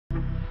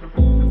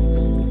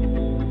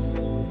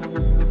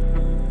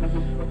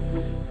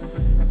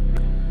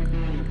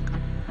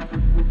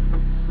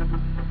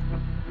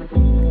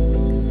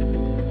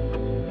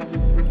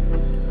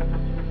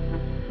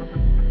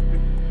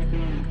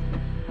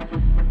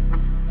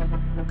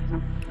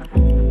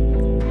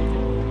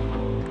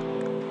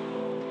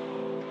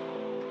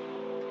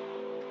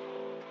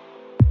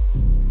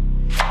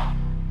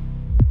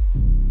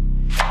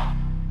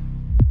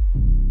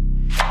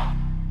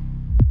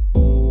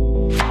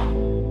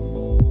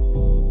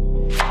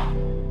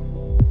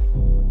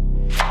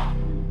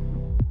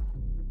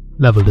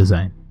Level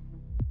design.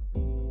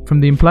 From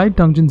the implied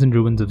dungeons and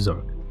ruins of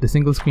Zork, the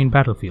single-screen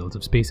battlefields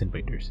of Space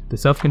Invaders, the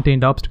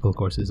self-contained obstacle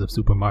courses of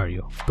Super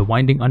Mario, the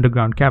winding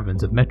underground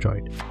caverns of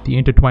Metroid, the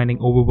intertwining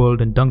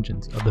overworld and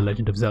dungeons of The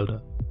Legend of Zelda,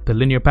 the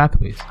linear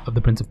pathways of The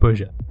Prince of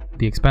Persia,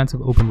 the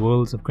expansive open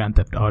worlds of Grand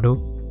Theft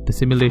Auto, the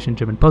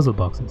simulation-driven puzzle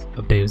boxes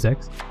of Deus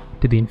Ex,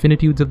 to the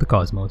infinitudes of the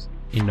cosmos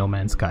in No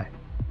Man's Sky.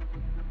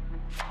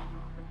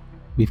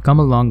 We've come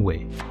a long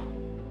way,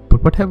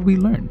 but what have we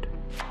learned?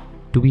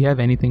 Do we have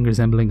anything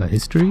resembling a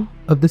history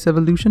of this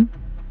evolution?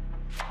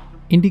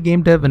 Indie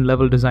game dev and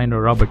level designer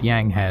Robert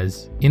Yang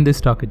has, in this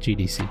talk at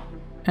GDC,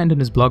 and in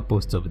his blog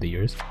posts over the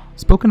years,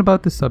 spoken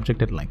about this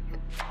subject at length.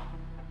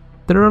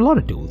 There are a lot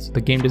of tools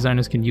that game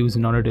designers can use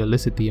in order to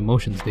elicit the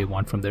emotions they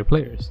want from their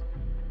players.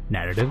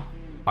 Narrative,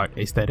 art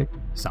aesthetic,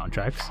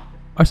 soundtracks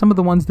are some of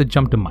the ones that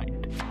jump to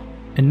mind,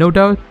 and no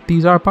doubt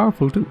these are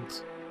powerful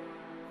tools.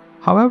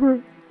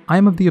 However, I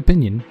am of the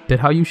opinion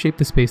that how you shape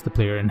the space the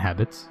player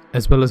inhabits,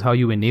 as well as how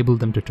you enable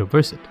them to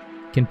traverse it,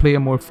 can play a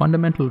more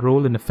fundamental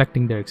role in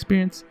affecting their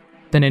experience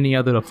than any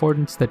other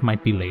affordance that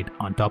might be laid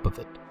on top of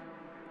it.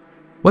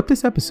 What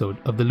this episode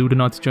of the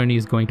Ludonaut's journey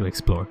is going to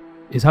explore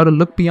is how to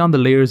look beyond the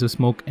layers of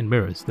smoke and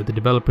mirrors that the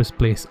developers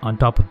place on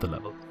top of the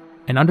level,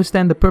 and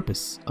understand the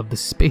purpose of the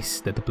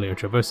space that the player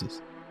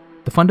traverses,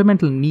 the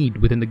fundamental need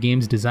within the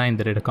game's design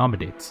that it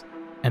accommodates,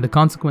 and the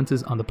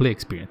consequences on the play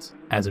experience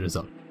as a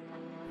result.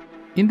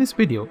 In this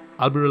video,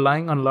 I'll be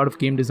relying on a lot of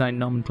game design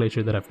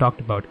nomenclature that I've talked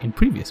about in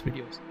previous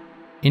videos,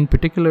 in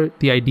particular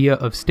the idea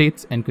of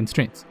states and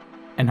constraints,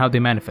 and how they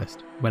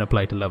manifest when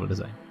applied to level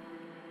design.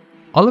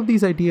 All of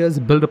these ideas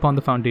build upon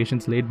the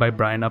foundations laid by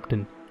Brian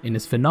Upton in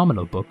his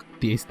phenomenal book,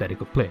 The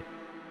Aesthetic of Play.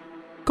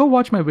 Go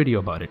watch my video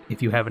about it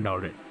if you haven't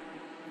already.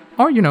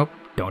 Or,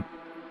 don't.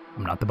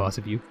 I'm not the boss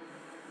of you.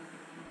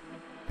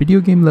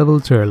 Video game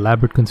levels are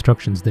elaborate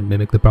constructions that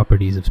mimic the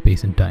properties of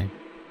space and time.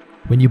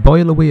 When you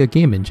boil away a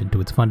game engine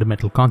to its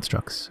fundamental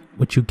constructs,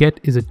 what you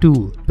get is a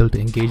tool built to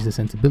engage the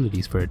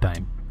sensibilities for a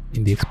time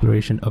in the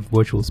exploration of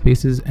virtual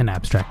spaces and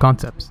abstract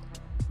concepts,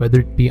 whether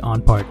it be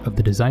on part of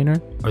the designer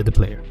or the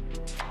player.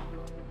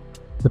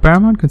 The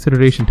paramount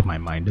consideration to my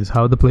mind is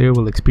how the player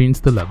will experience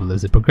the level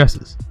as it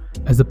progresses.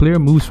 As the player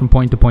moves from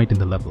point to point in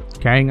the level,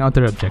 carrying out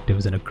their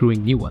objectives and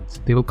accruing new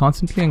ones, they will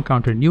constantly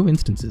encounter new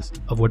instances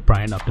of what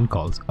Brian Upton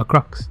calls a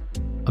crux,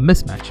 a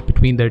mismatch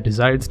between their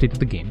desired state of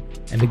the game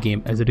and the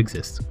game as it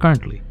exists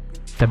currently,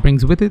 that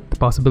brings with it the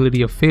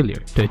possibility of failure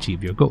to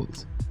achieve your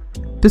goals.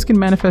 This can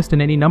manifest in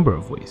any number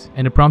of ways,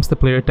 and it prompts the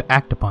player to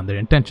act upon their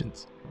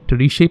intentions, to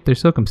reshape their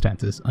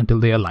circumstances until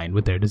they align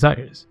with their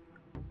desires.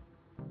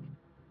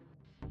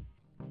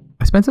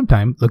 I spent some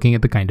time looking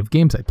at the kind of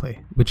games I play,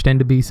 which tend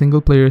to be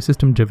single-player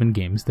system-driven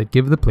games that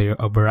give the player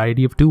a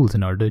variety of tools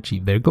in order to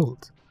achieve their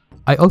goals.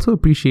 I also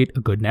appreciate a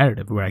good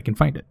narrative where I can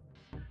find it.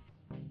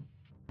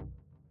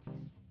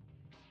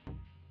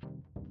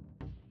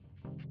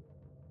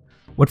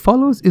 What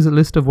follows is a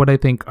list of what I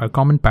think are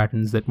common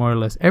patterns that more or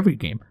less every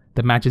game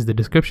that matches the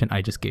description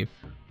I just gave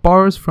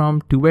borrows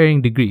from to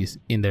varying degrees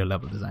in their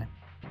level design.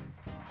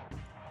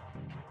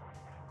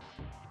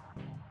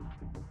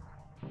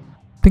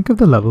 Think of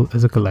the level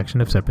as a collection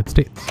of separate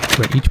states,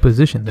 where each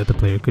position that the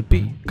player could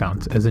be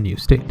counts as a new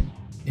state.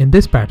 In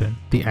this pattern,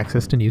 the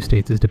access to new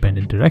states is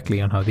dependent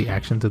directly on how the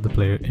actions of the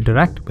player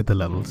interact with the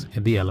levels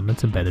and the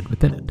elements embedded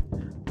within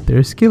it. There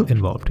is skill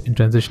involved in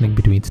transitioning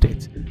between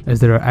states, as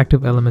there are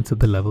active elements of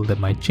the level that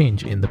might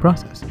change in the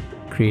process,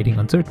 creating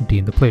uncertainty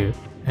in the player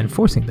and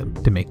forcing them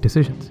to make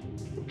decisions.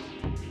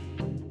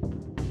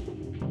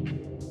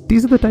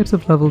 These are the types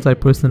of levels I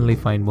personally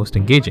find most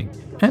engaging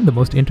and the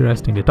most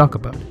interesting to talk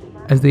about,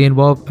 as they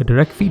involve a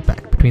direct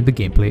feedback between the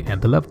gameplay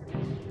and the level,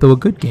 though a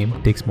good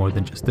game takes more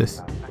than just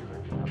this.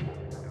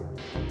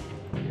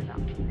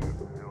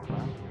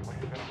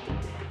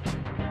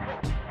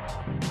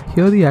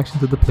 Here the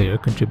actions of the player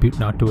contribute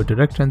not to a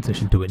direct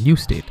transition to a new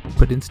state,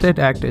 but instead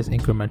act as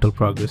incremental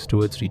progress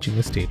towards reaching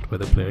a state where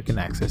the player can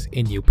access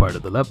a new part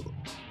of the level.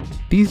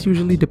 These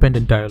usually depend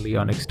entirely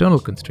on external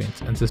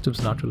constraints and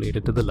systems not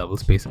related to the level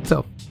space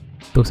itself,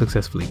 though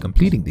successfully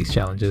completing these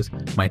challenges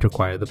might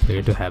require the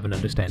player to have an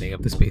understanding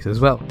of the space as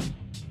well.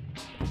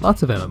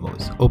 Lots of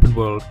MMOs, open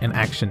world, and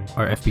action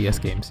or FPS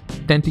games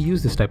tend to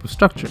use this type of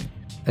structuring,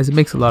 as it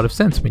makes a lot of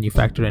sense when you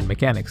factor in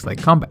mechanics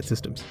like combat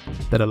systems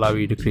that allow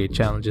you to create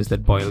challenges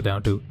that boil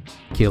down to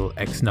kill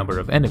X number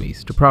of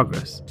enemies to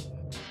progress.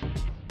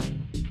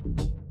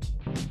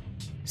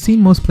 Seen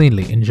most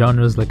plainly in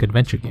genres like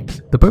adventure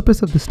games, the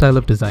purpose of this style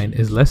of design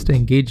is less to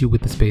engage you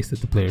with the space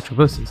that the player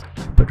traverses,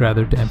 but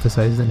rather to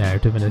emphasize the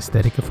narrative and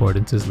aesthetic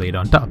affordances laid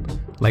on top,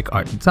 like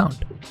art and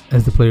sound,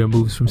 as the player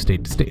moves from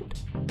state to state.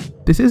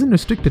 This isn't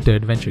restricted to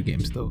adventure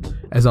games though,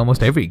 as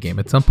almost every game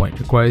at some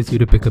point requires you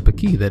to pick up a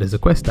key that is a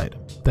quest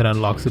item that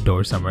unlocks a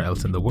door somewhere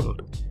else in the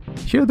world.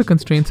 Here the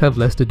constraints have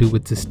less to do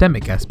with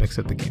systemic aspects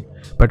of the game,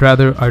 but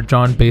rather are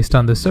drawn based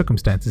on the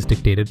circumstances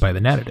dictated by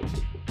the narrative.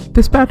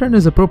 This pattern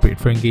is appropriate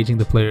for engaging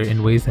the player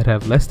in ways that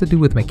have less to do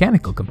with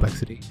mechanical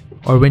complexity,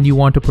 or when you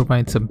want to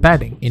provide some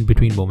padding in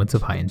between moments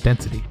of high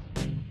intensity.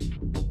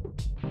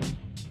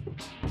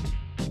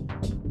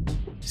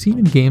 Seen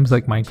in games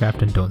like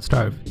Minecraft and Don't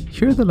Starve,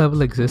 here the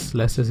level exists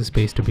less as a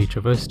space to be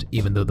traversed,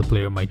 even though the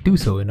player might do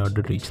so in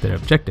order to reach their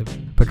objective,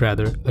 but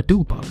rather a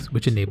toolbox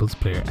which enables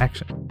player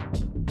action.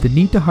 The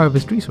need to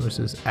harvest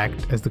resources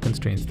act as the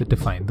constraints that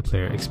define the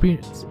player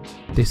experience.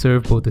 They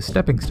serve both as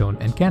stepping stone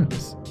and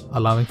canvas,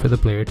 allowing for the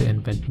player to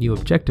invent new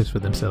objectives for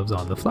themselves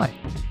on the fly,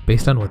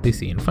 based on what they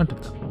see in front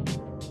of them.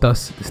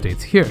 Thus, the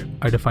states here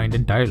are defined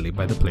entirely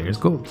by the player's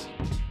goals.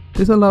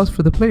 This allows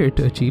for the player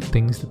to achieve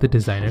things that the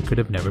designer could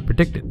have never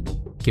predicted,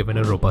 given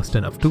a robust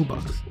enough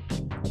toolbox.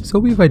 So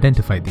we've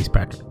identified these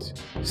patterns.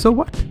 So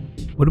what?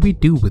 What do we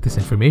do with this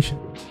information?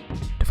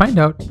 To find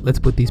out, let's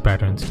put these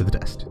patterns to the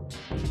test.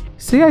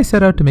 Say I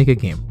set out to make a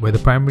game where the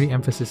primary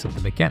emphasis of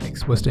the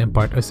mechanics was to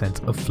impart a sense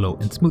of flow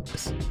and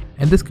smoothness,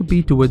 and this could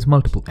be towards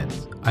multiple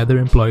ends, either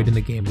employed in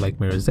a game like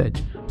Mirror's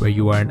Edge, where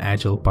you are an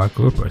agile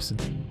parkour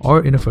person,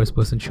 or in a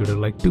first-person shooter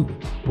like Doom,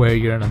 where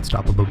you're an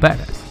unstoppable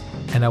badass,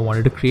 and I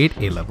wanted to create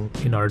a level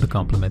in order to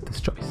complement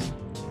this choice.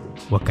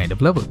 What kind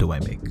of level do I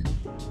make?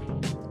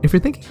 If you're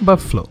thinking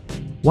about flow,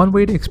 one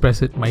way to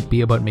express it might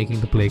be about making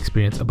the play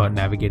experience about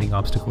navigating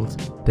obstacles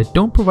that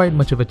don't provide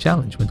much of a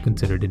challenge when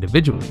considered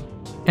individually,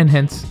 and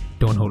hence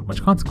don't hold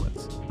much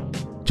consequence.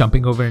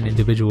 Jumping over an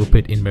individual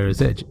pit in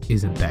Mirror's Edge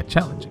isn't that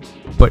challenging,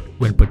 but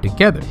when put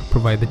together,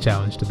 provide the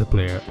challenge to the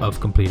player of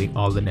completing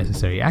all the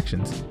necessary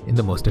actions in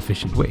the most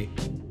efficient way.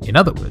 In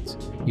other words,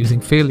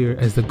 using failure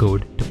as the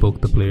goad to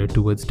poke the player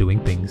towards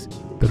doing things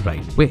the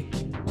right way.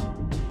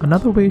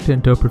 Another way to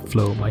interpret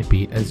flow might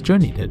be as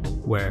Journey did,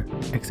 where,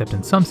 except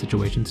in some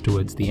situations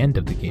towards the end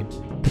of the game,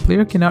 the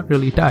player cannot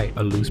really die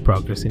or lose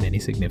progress in any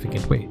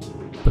significant way,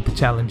 but the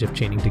challenge of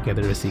chaining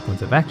together a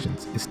sequence of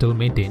actions is still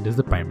maintained as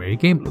the primary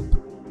game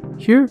loop.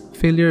 Here,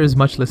 failure is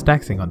much less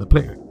taxing on the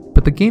player,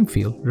 but the game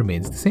feel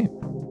remains the same.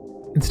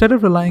 Instead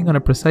of relying on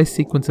a precise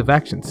sequence of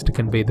actions to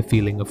convey the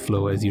feeling of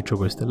flow as you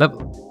traverse the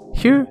level,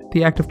 here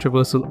the act of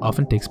traversal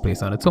often takes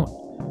place on its own,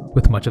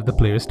 with much of the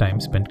player's time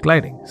spent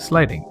gliding,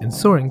 sliding, and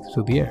soaring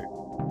through the air.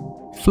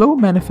 Flow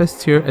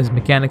manifests here as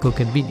mechanical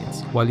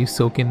convenience while you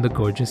soak in the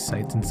gorgeous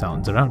sights and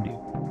sounds around you.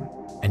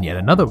 And yet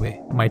another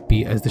way might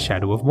be as the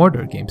Shadow of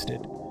Mordor games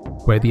did,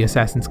 where the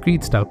Assassin's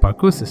Creed style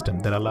parkour system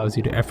that allows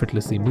you to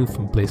effortlessly move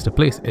from place to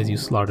place as you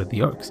slaughter the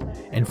orcs,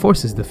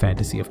 enforces the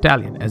fantasy of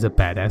Talion as a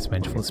badass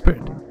vengeful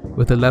spirit,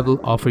 with a level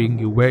offering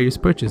you various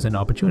perches and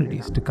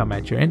opportunities to come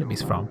at your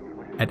enemies from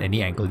at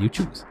any angle you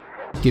choose,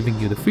 giving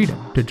you the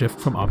freedom to drift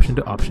from option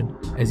to option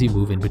as you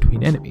move in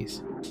between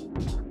enemies.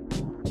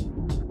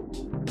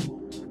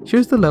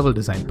 Here's the level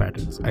design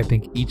patterns I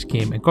think each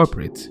game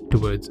incorporates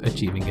towards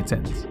achieving its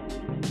ends.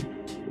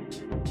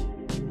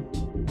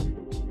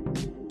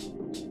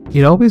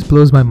 It always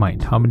blows my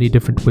mind how many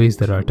different ways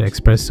there are to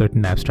express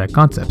certain abstract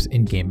concepts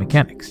in game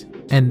mechanics,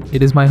 and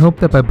it is my hope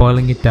that by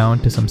boiling it down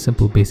to some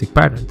simple basic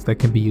patterns that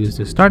can be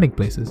used as starting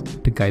places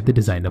to guide the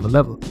design of a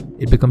level,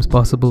 it becomes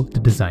possible to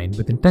design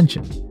with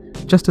intention,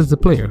 just as the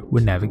player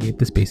would navigate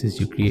the spaces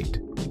you create.